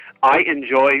I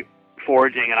enjoy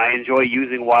foraging and I enjoy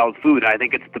using wild food. I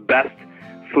think it's the best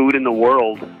food in the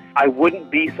world. I wouldn't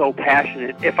be so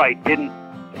passionate if I didn't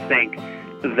think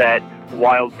that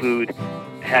wild food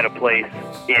had a place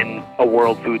in a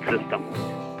world food system.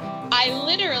 I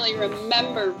literally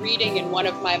remember reading in one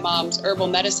of my mom's herbal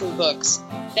medicine books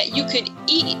that you could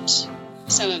eat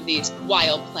some of these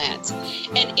wild plants.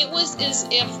 And it was as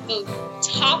if the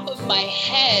top of my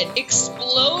head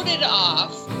exploded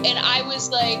off. And I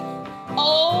was like,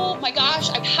 oh my gosh,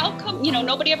 how come,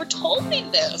 nobody ever told me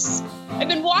this? I've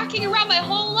been walking around my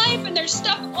whole life and there's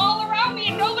stuff all around me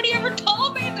and nobody ever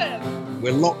told me this.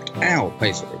 We're locked out,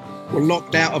 basically. We're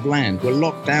locked out of land. We're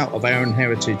locked out of our own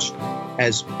heritage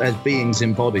as beings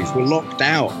in bodies. We're locked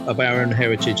out of our own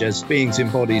heritage as beings in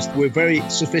bodies. We're very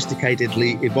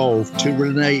sophisticatedly evolved to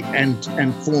relate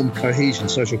and form cohesion,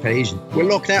 social cohesion. We're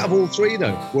locked out of all three,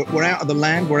 though. We're out of the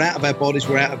land, we're out of our bodies,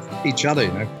 we're out of each other,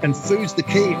 And food's the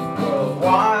key. World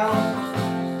Wild.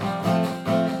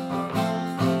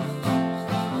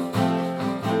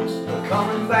 We're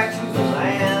coming back to the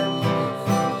land.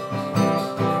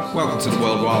 Welcome to the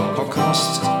World Wild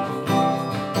podcast.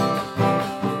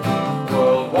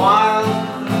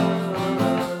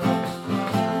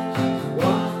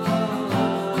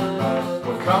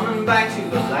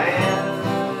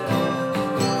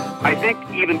 I think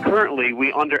even currently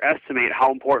we underestimate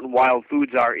how important wild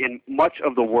foods are in much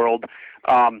of the world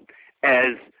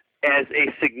as a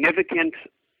significant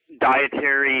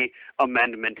dietary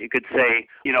amendment, you could say.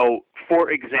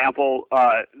 For example,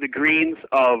 the greens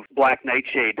of black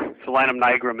nightshade, Solanum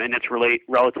nigrum and its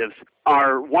relatives,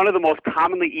 are one of the most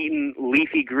commonly eaten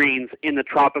leafy greens in the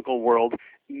tropical world,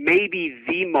 maybe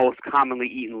the most commonly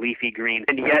eaten leafy green,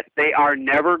 and yet they are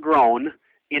never grown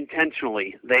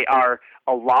intentionally. They are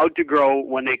allowed to grow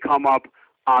when they come up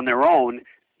on their own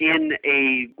in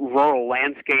a rural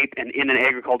landscape and in an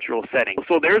agricultural setting.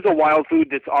 So there's a wild food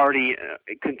that's already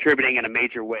contributing in a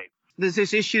major way. There's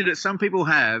this issue that some people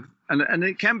have, and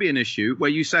it can be an issue, where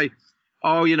you say,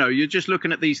 oh, you're just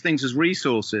looking at these things as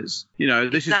resources.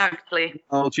 This exactly.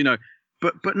 is,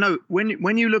 But no,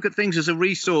 when you look at things as a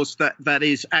resource that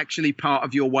is actually part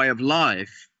of your way of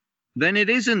life, then it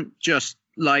isn't just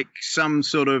like some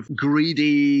sort of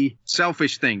greedy,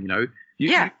 selfish thing,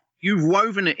 You've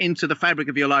woven it into the fabric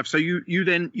of your life, so you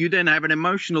then have an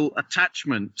emotional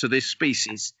attachment to this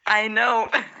species. I know.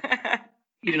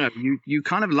 You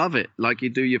kind of love it, like you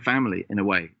do your family in a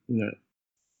way.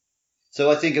 So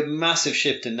I think a massive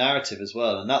shift in narrative as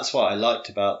well, and that's what I liked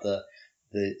about the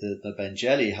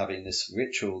Bengeli having this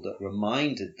ritual that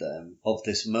reminded them of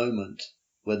this moment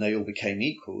when they all became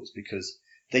equals, because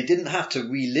they didn't have to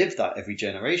relive that every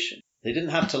generation. They didn't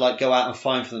have to go out and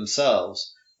find for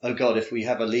themselves, oh God, if we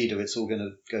have a leader, it's all going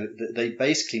to go. They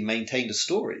basically maintained a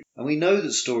story. And we know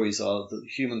that stories are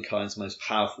humankind's most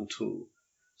powerful tool.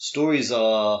 Stories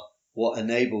are what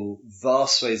enable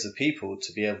vast swathes of people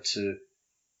to be able to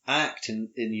act in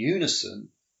unison,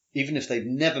 even if they've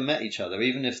never met each other,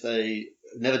 even if they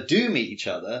never do meet each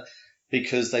other,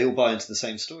 because they all buy into the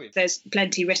same story. There's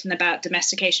plenty written about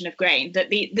domestication of grain, that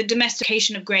the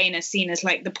domestication of grain is seen as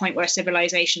the point where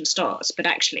civilization starts, but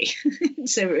actually,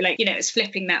 so it's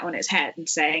flipping that on its head and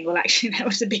saying, well, actually, that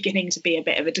was the beginning to be a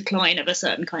bit of a decline of a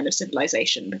certain kind of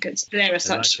civilization, because there are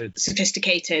such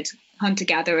sophisticated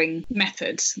hunter-gathering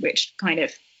methods which kind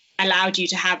of allowed you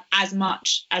to have as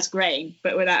much as grain,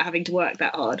 but without having to work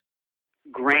that hard.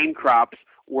 Grain crops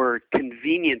were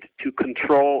convenient to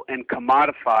control and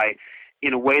commodify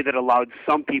in a way that allowed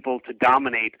some people to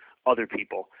dominate other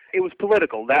people. It was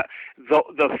political. That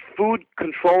the food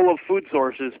control of food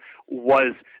sources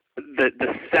was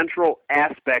the central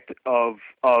aspect of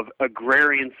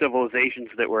agrarian civilizations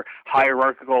that were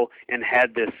hierarchical and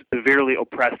had this severely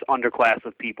oppressed underclass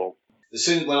of people. As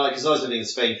soon because I was living in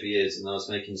Spain for years and I was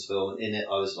making this film, and in it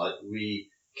I was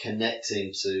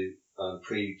reconnecting to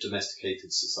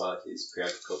pre-domesticated societies,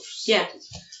 pre-agricultural societies.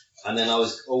 Yeah. And then I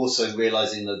was also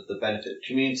realising the benefit of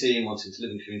community and wanting to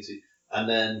live in community. And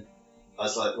then I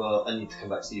was like, well, I need to come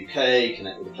back to the UK,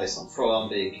 connect with the place I'm from,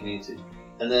 be in community.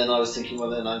 And then I was thinking, well,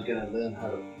 then I'm going to learn how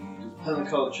to do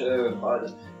permaculture and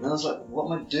biodiversity. And I was like, what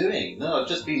am I doing? No, I've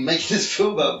just been making this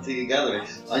film about tea and gathering.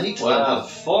 I need to learn how to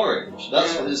forage.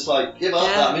 That's what it's like. Give up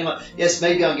that. I mean, yes,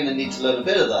 maybe I'm going to need to learn a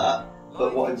bit of that.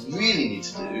 But what I really need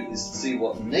to do is to see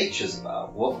what nature's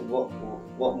about,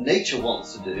 what nature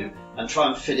wants to do, and try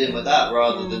and fit in with that,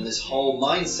 rather than this whole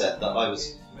mindset that I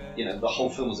was the whole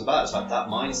film was about. It's like that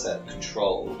mindset,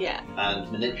 control,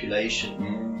 and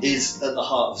manipulation is at the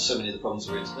heart of so many of the problems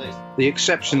we're in today. The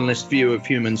exceptionalist view of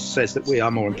humans says that we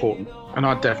are more important, and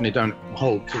I definitely don't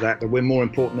hold to that we're more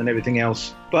important than everything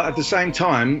else. But at the same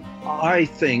time, I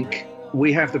think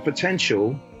we have the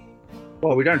potential.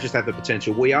 Well, we don't just have the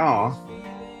potential, we are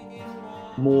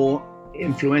more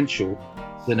influential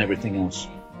than everything else.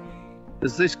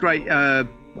 There's this great, I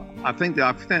think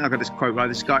I got this quote right.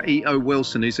 This guy E.O.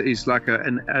 Wilson, he's like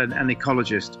an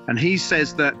ecologist, and he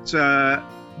says that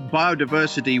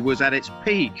biodiversity was at its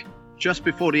peak just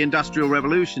before the Industrial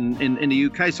Revolution in the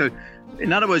UK. So,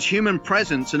 in other words, human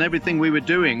presence and everything we were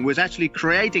doing was actually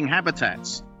creating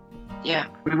habitats. Yeah.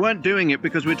 We weren't doing it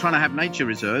because we're trying to have nature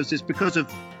reserves. It's because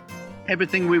of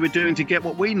everything we were doing to get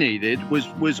what we needed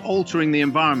was altering the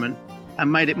environment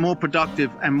and made it more productive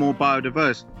and more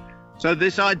biodiverse. So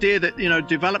this idea that,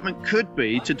 development could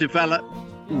be to develop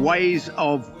ways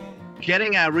of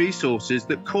getting our resources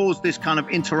that cause this kind of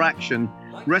interaction,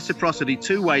 reciprocity,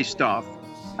 two-way stuff,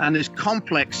 and this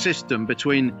complex system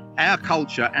between our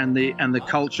culture and the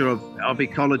culture of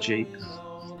ecology,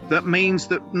 that means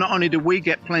that not only do we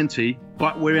get plenty,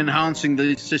 but we're enhancing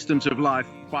the systems of life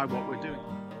by what we're doing.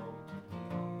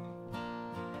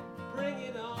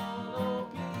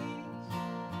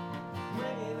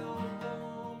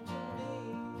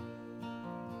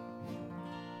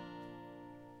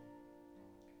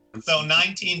 So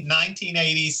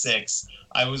 1986,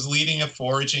 I was leading a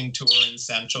foraging tour in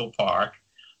Central Park,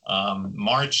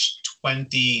 March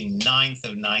 29th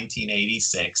of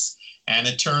 1986. And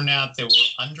it turned out there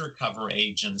were undercover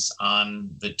agents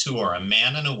on the tour, a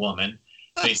man and a woman.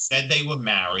 They said they were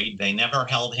married. They never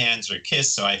held hands or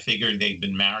kissed, so I figured they'd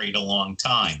been married a long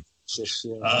time.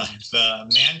 The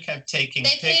man kept taking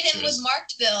pictures. They paid him with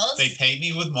marked bills. They paid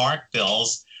me with marked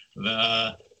bills.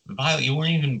 Violet, you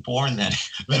weren't even born then.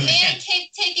 The man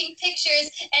kept taking pictures,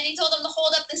 and he told them to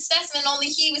hold up the specimen, only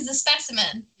he was the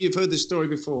specimen. You've heard this story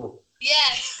before?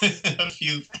 Yes. A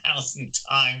few thousand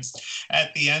times.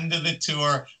 At the end of the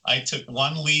tour, I took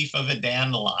one leaf of a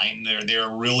dandelion. They're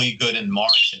really good in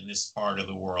March in this part of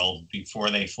the world before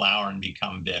they flower and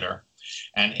become bitter,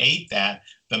 and ate that.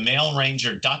 The male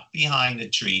ranger ducked behind a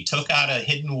tree, took out a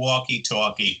hidden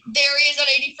walkie-talkie. There he is on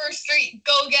 81st Street.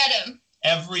 Go get him.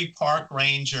 Every park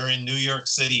ranger in New York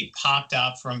City popped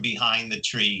out from behind the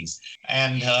trees.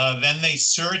 And then they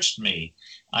searched me.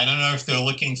 I don't know if they're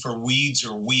looking for weeds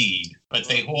or weed, but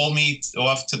they hauled me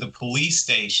off to the police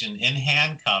station in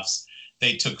handcuffs.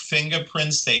 They took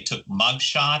fingerprints. They took mug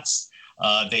shots.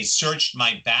 They searched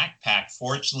my backpack.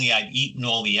 Fortunately, I'd eaten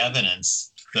all the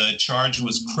evidence. The charge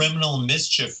was criminal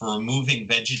mischief for removing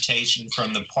vegetation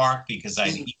from the park because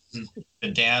I'd eaten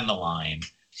the dandelion.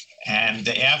 And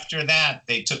after that,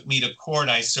 they took me to court.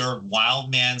 I served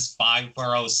Wild Man's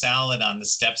 5-borough salad on the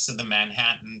steps of the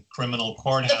Manhattan Criminal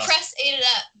Courthouse. The press ate it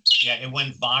up. Yeah, it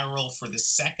went viral for the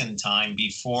second time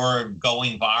before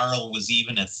going viral was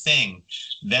even a thing.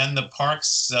 Then the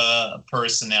parks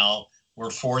personnel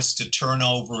were forced to turn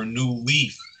over a new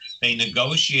leaf. They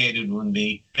negotiated with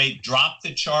me. They dropped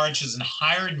the charges and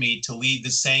hired me to lead the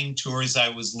same tours I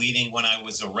was leading when I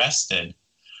was arrested.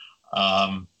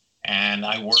 And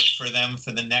I worked for them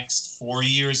for the next 4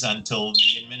 years until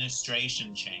the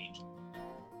administration changed.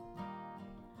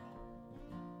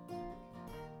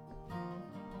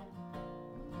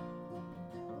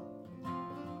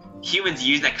 Humans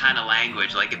use that kind of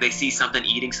language. Like if they see something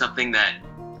eating something that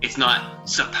it's not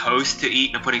supposed to eat,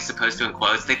 and I'm putting supposed to in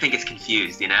quotes, they think it's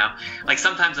confused, Like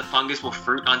sometimes a fungus will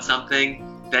fruit on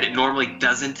something that it normally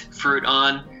doesn't fruit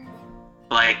on.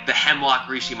 Like the hemlock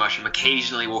reishi mushroom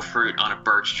occasionally will fruit on a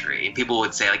birch tree, and people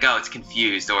would say like, oh, it's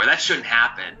confused, or that shouldn't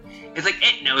happen. It's like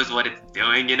it knows what it's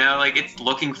doing, like it's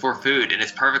looking for food and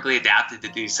it's perfectly adapted to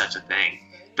do such a thing.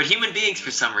 But human beings,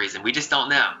 for some reason, we just don't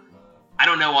know. I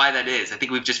don't know why that is. I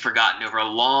think we've just forgotten over a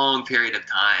long period of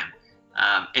time.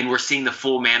 And we're seeing the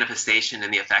full manifestation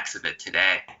and the effects of it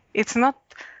today. It's not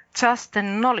just the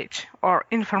knowledge or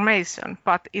information,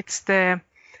 but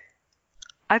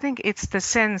I think it's the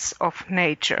sense of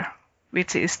nature,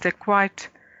 which is the quite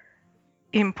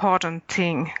important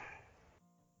thing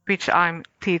which I'm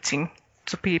teaching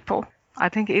to people. I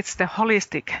think it's the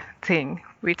holistic thing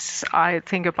which I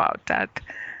think about, that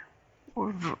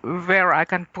where I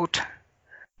can put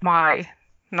my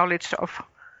knowledge of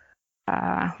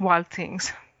wild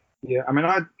things. Yeah, I mean,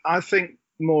 I think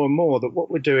more and more that what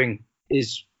we're doing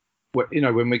is,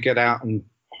 when we get out and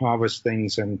harvest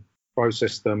things and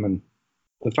process them, and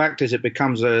the fact is it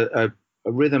becomes a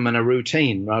rhythm and a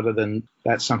routine rather than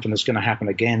that's something that's going to happen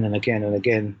again and again and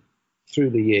again through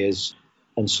the years.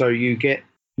 And so you get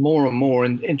more and more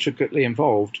intricately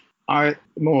involved, I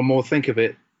more and more think of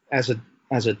it as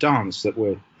a dance that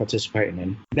we're participating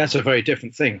in. That's a very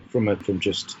different thing from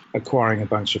just acquiring a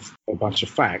bunch of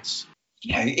facts.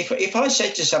 You know, if I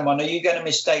said to someone, "Are you going to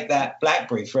mistake that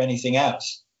BlackBerry for anything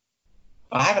else?"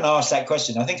 I haven't asked that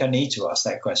question. I think I need to ask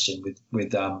that question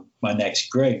with my next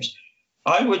groups.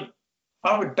 I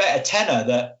would bet a tenner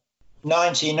that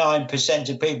 99%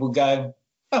 of people go,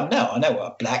 "Oh no, I know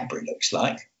what a BlackBerry looks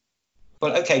like."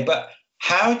 Well, okay, but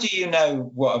how do you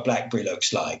know what a BlackBerry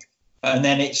looks like? And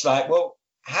then it's like, well,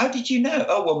 how did you know?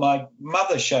 Oh, well, my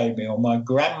mother showed me, or my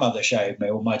grandmother showed me,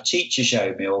 or my teacher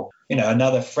showed me, or, you know,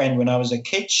 another friend when I was a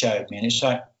kid showed me. And it's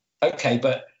like, okay,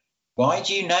 but why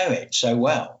do you know it so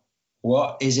well?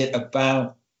 What is it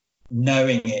about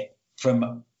knowing it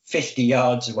from 50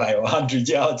 yards away or 100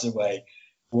 yards away,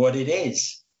 what it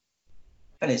is?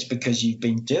 And it's because you've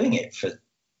been doing it for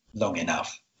long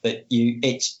enough that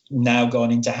it's now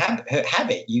gone into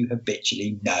habit. You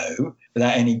habitually know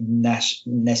without any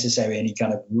necessary, any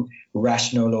kind of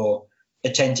rational or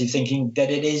attentive thinking that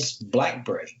it is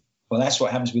BlackBerry. Well, that's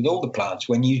what happens with all the plants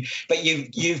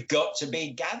you've got to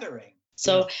be gathering.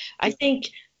 So I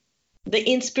think the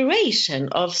inspiration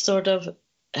of sort of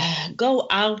go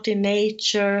out in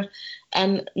nature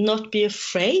and not be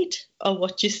afraid of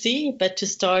what you see, but to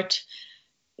start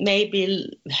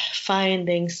maybe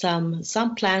finding some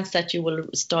plants that you will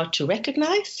start to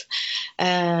recognize,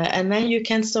 and then you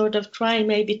can sort of try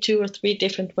maybe 2 or 3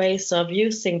 different ways of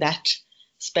using that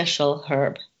special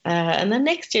herb. And then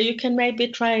next year you can maybe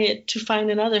try to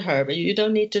find another herb. You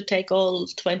don't need to take all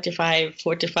 25,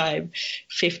 45,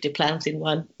 50 plants in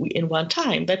one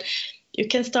time, but you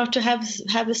can start to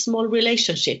have a small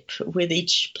relationship with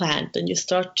each plant, and you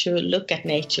start to look at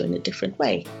nature in a different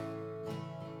way.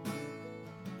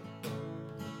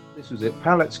 This was it.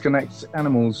 Palettes connects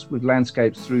animals with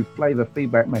landscapes through flavour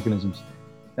feedback mechanisms.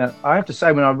 Now, I have to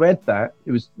say, when I read that,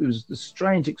 it was a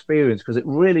strange experience because it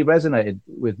really resonated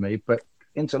with me, but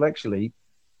intellectually,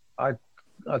 I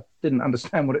didn't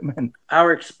understand what it meant.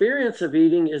 Our experience of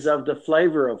eating is of the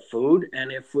flavor of food,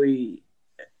 and if we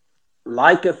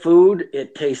like a food,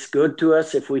 it tastes good to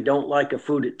us. If we don't like a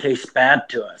food, it tastes bad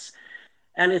to us.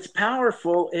 And it's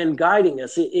powerful in guiding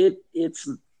us.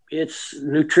 It's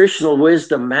nutritional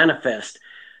wisdom manifest.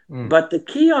 But the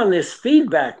key on this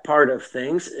feedback part of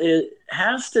things, it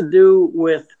has to do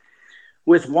with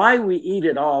why we eat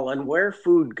it all and where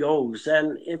food goes.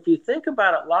 And if you think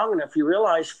about it long enough, you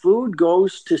realize food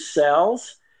goes to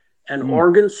cells and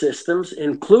organ systems,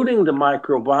 including the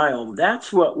microbiome.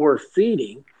 That's what we're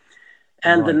feeding.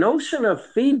 And the notion of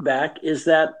feedback is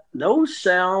that those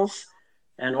cells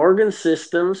and organ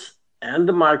systems and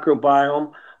the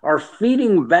microbiome are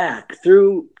feeding back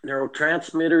through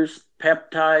neurotransmitters,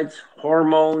 peptides,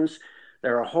 hormones.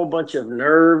 There are a whole bunch of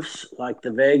nerves like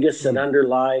the vagus that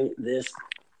underlie this.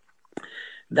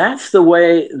 That's the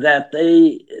way that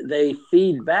they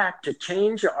feed back to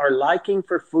change our liking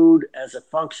for food as a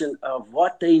function of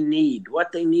what they need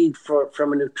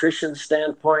from a nutrition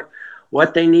standpoint,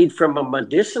 what they need from a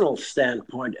medicinal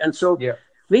standpoint. And so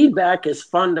feedback is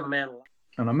fundamental.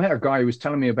 And I met a guy who was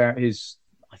telling me about his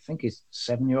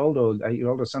 7-year-old or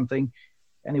 8-year-old or something.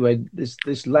 Anyway,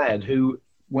 this lad who,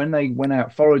 when they went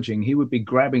out foraging, he would be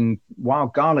grabbing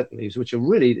wild garlic leaves, which are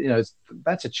really,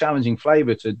 that's a challenging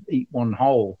flavor to eat one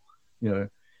whole.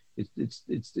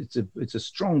 It's a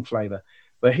strong flavor.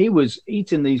 But he was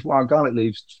eating these wild garlic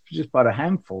leaves just by the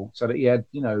handful, so that he had,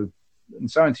 and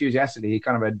so enthusiastically, he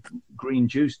kind of had green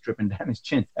juice dripping down his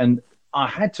chin. And I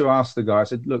had to ask the guy, I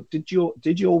said, look, did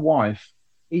your wife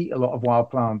eat a lot of wild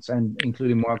plants, and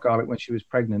including wild garlic, when she was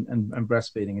pregnant and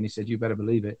breastfeeding? And he said, you better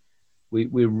believe it.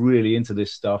 We're really into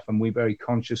this stuff, and we very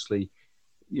consciously,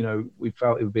 we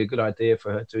felt it would be a good idea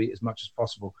for her to eat as much as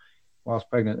possible whilst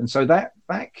pregnant. And so that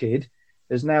kid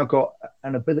has now got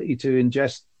an ability to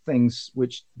ingest things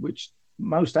which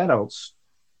most adults,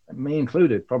 me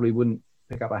included, probably wouldn't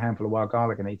pick up a handful of wild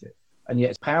garlic and eat it. And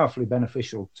yet it's powerfully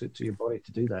beneficial to your body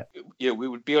to do that. Yeah, we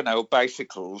would be on our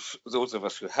bicycles, those of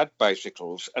us who had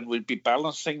bicycles, and we'd be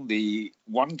balancing the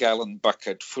 1-gallon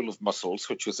bucket full of mussels,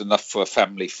 which was enough for a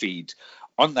family feed,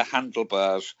 on the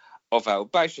handlebars of our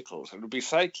bicycles. And we'd be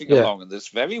cycling along in this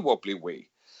very wobbly way.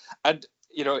 And,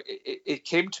 it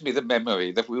came to me, the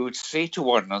memory, that we would say to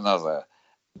one another,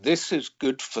 this is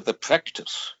good for the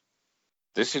practice.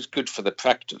 This is good for the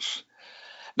practice.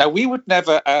 Now, we would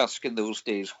never ask in those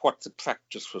days what the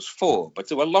practice was for, but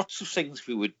there were lots of things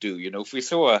we would do. If we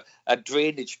saw a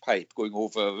drainage pipe going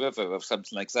over a river or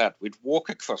something like that, we'd walk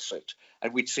across it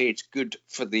and we'd say it's good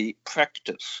for the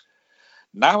practice.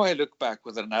 Now I look back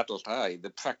with an adult eye,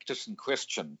 the practice in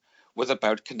question was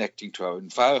about connecting to our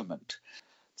environment.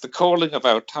 The calling of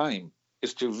our time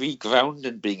is to reground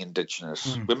in being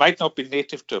indigenous. We might not be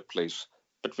native to a place,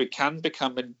 but we can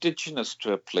become indigenous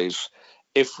to a place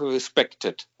if we respect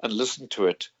it and listen to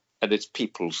it and its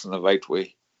peoples in the right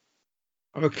way.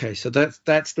 Okay, so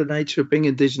that's the nature of being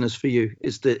indigenous for you.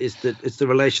 Is the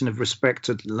relation of respect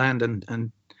to land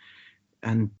and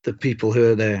the people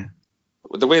who are there.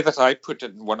 The way that I put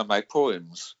it in one of my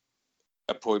poems,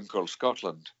 a poem called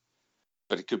Scotland,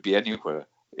 but it could be anywhere,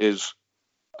 is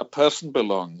a person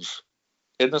belongs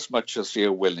inasmuch as they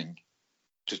are willing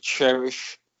to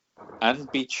cherish and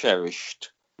be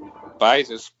cherished by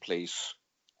this place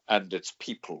and its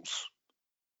peoples.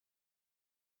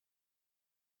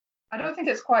 I don't think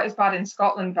it's quite as bad in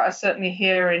Scotland, but I certainly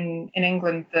hear in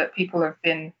England that people have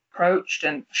been approached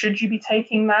and should you be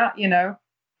taking that,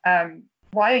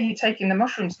 why are you taking the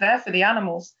mushrooms? They're for the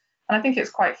animals. And I think it's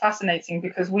quite fascinating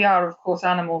because we are, of course,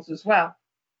 animals as well.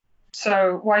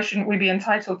 So why shouldn't we be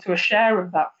entitled to a share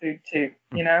of that food too,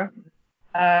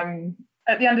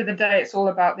 At the end of the day, it's all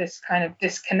about this kind of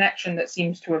disconnection that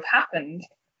seems to have happened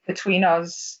between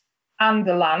us and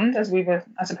the land, as we were,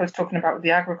 I suppose, talking about with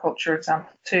the agriculture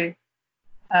example too.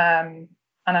 And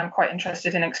I'm quite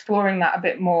interested in exploring that a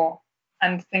bit more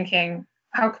and thinking,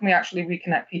 how can we actually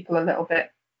reconnect people a little bit?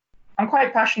 I'm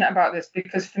quite passionate about this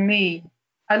because for me,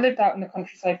 I lived out in the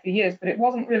countryside for years, but it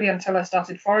wasn't really until I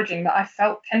started foraging that I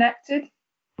felt connected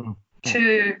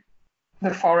to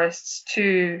the forests,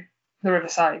 to the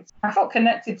riversides. I felt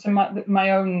connected to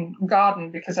my own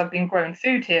garden because I've been growing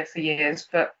food here for years,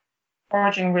 but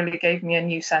foraging really gave me a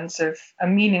new sense of a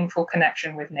meaningful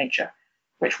connection with nature,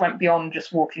 which went beyond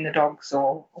just walking the dogs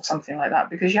or something like that,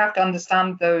 because you have to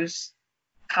understand those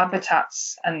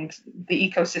habitats and the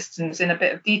ecosystems in a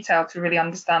bit of detail to really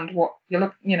understand what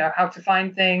how to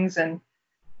find things and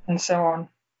so on.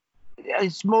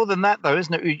 It's more than that, though,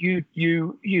 isn't it? You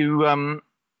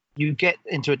get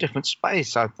into a different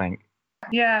space, I think.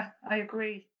 Yeah, I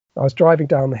agree. I was driving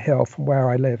down the hill from where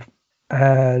I live,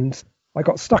 and I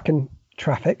got stuck in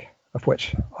traffic, of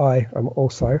which I am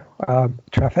also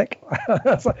traffic.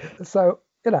 so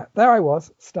there I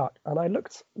was stuck, and I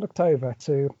looked over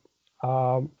to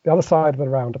the other side of the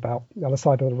roundabout, the other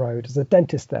side of the road. There's a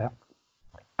dentist there,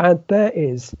 and there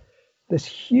is this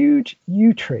huge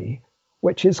yew tree,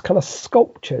 which is kind of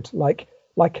sculptured, like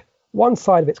one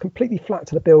side of it's completely flat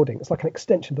to the building. It's like an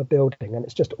extension of the building, and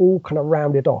it's just all kind of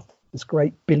rounded off. This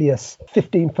great bilious,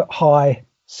 15-foot high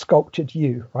sculptured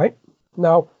yew, right?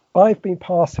 Now, I've been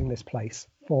passing this place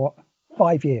for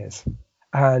 5 years,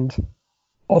 and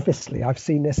obviously I've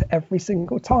seen this every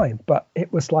single time, but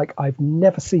it was like I've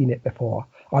never seen it before.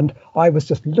 And I was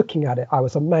just looking at it. I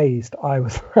was amazed. I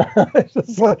was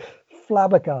just like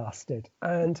flabbergasted.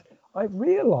 And I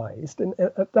realized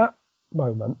at that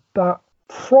moment that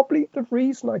probably the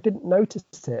reason I didn't notice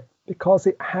it, because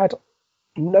it had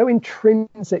no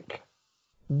intrinsic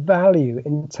value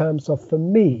in terms of, for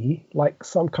me, like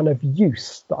some kind of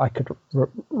use that I could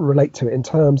relate to it in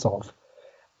terms of.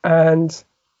 And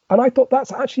I thought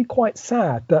that's actually quite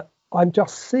sad, that I'm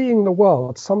just seeing the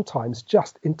world sometimes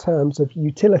just in terms of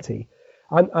utility.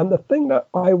 And the thing that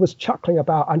I was chuckling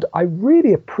about, and I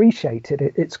really appreciated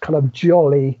its kind of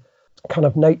jolly kind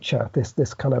of nature,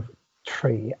 this kind of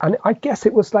tree. And I guess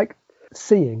it was like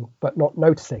seeing but not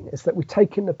noticing, is that we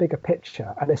take in the bigger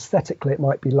picture, and aesthetically it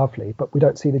might be lovely, but we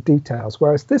don't see the details.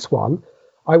 Whereas this one,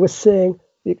 I was seeing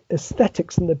the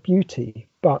aesthetics and the beauty,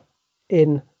 but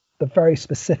in the very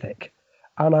specific.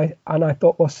 And I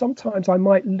thought, well, sometimes I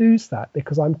might lose that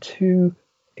because I'm too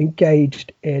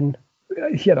engaged in,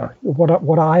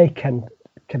 what I can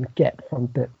get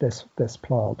from this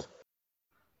plant.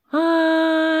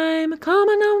 I'm a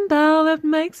common umbel that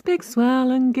makes pigs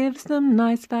swell and gives them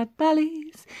nice fat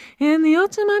bellies. In the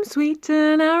autumn I'm sweet,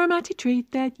 an aromatic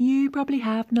treat that you probably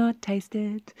have not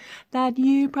tasted,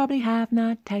 I'm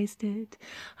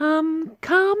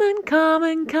common.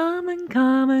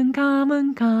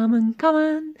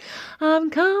 I'm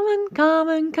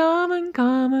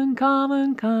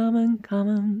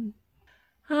common.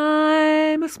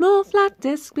 I'm a small flat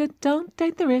disc, but don't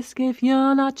take the risk if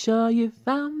you're not sure you've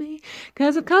found me.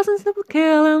 'Cause of cousins that will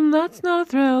kill, and that's not a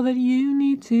thrill that you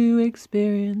need to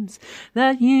experience,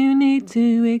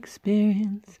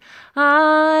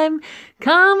 I'm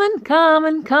common.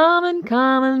 I'm common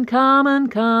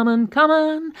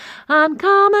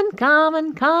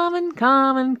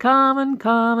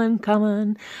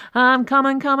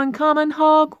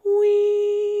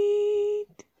hogweed.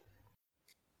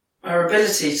 Our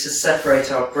ability to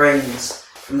separate our brains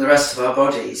from the rest of our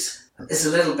bodies is a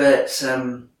little bit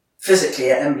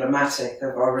physically emblematic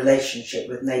of our relationship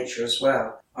with nature as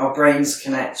well. our brains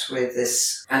connect with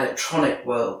this electronic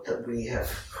world that we have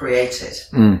created.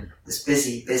 This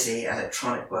busy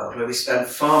electronic world where we spend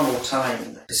far more time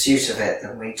in the pursuit of it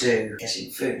than we do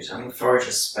getting food. I mean,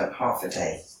 foragers spent half a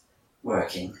day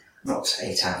working, not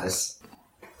 8 hours.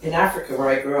 In Africa, where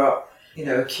I grew up,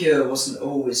 a cure wasn't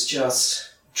always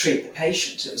just treat the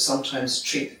patient. It was sometimes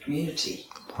treat the community,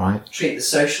 right? Treat the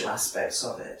social aspects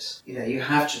of it. You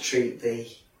have to treat the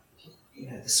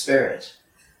spirit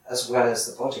as well as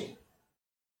the body.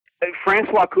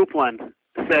 Francois Coupland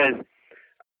says,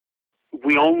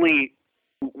 we only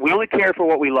care for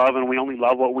what we love, and we only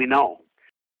love what we know.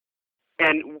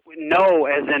 And know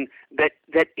as in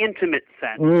that intimate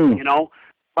sense,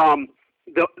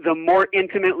 the more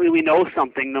intimately we know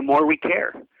something, the more we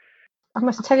care. I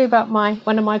must tell you about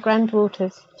one of my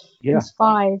granddaughters. Yeah. Who's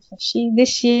 5.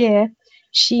 This year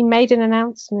she made an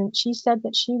announcement. She said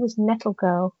that she was Nettle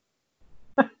Girl.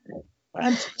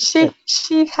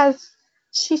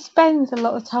 She spends a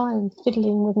lot of time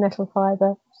fiddling with nettle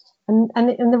fibre,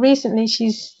 and recently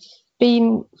she's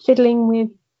been fiddling with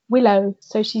willow.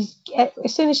 So as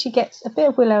soon as she gets a bit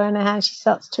of willow in her hand, she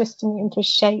starts twisting it into a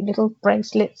shape, little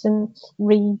bracelets and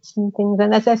reeds and things.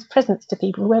 And there's presents to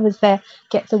people. Whoever's there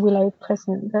gets a willow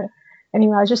present. But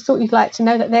anyway, I just thought you'd like to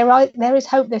know that there is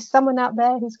hope. There's someone out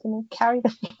there who's going to carry the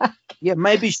flag. Yeah,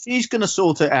 maybe she's going to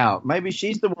sort it out. Maybe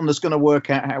she's the one that's going to work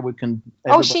out how we can.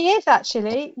 Oh, she is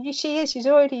actually. She is. She's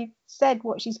already said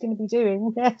what she's going to be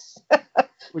doing. Yes,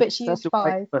 but she is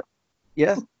 5.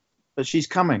 But she's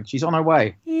coming. She's on her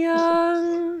way.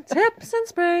 Young tips in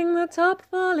spring, the top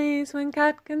follies when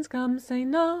catkins come say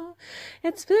no.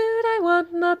 It's food I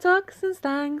want, not toxins,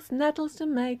 thanks. Nettles to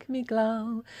make me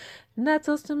glow.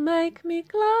 Nettles to make me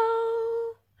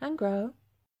glow and grow.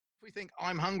 We think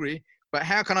I'm hungry, but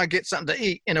how can I get something to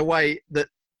eat in a way that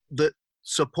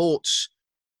supports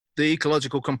the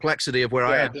ecological complexity of where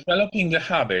I am? Developing the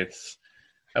habits.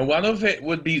 And one of it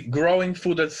would be growing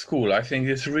food at school. I think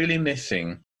it's really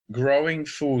missing. Growing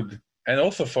food and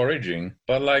also foraging,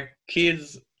 but like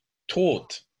kids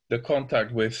taught the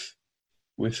contact with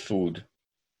food,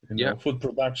 food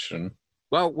production.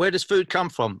 Well, where does food come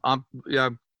from? I'm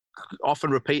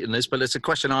often repeating this, but it's a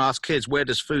question I ask kids: where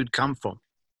does food come from?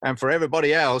 And for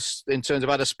everybody else, in terms of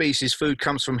other species, food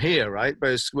comes from here, right?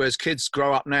 Whereas kids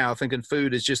grow up now thinking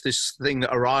food is just this thing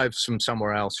that arrives from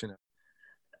somewhere else,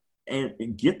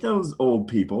 And get those old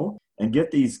people and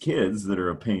get these kids that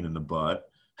are a pain in the butt.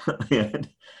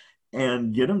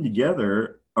 and get them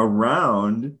together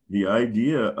around the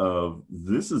idea of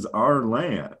this is our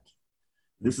land,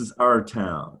 this is our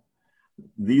town,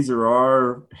 this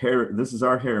is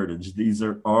our heritage, these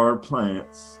are our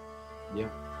plants.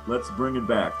 Yeah, let's bring it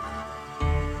back.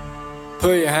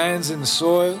 Put your hands in the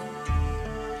soil,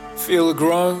 feel the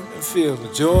groan and feel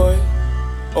the joy,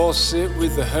 or sit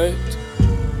with the hurt,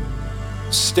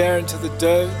 stare into the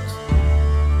dirt.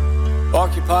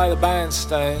 Occupy the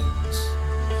bandstands,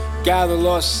 gather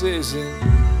lost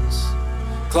citizens,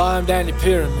 climb down your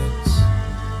pyramids,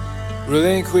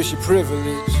 relinquish your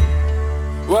privilege,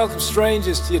 welcome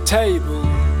strangers to your table,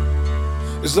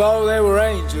 as though they were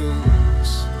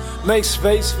angels, make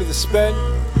space for the spent,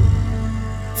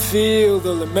 feel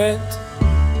the lament,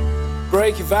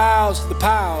 break your vows to the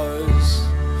powers,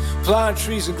 plant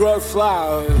trees and grow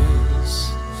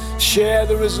flowers, share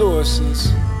the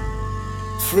resources,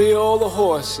 free all the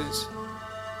horses.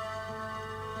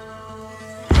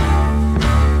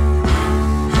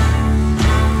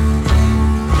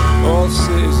 All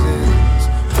citizens,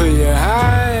 put your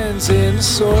hands in the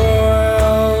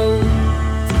soil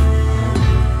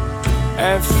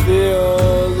and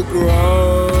feel the groan.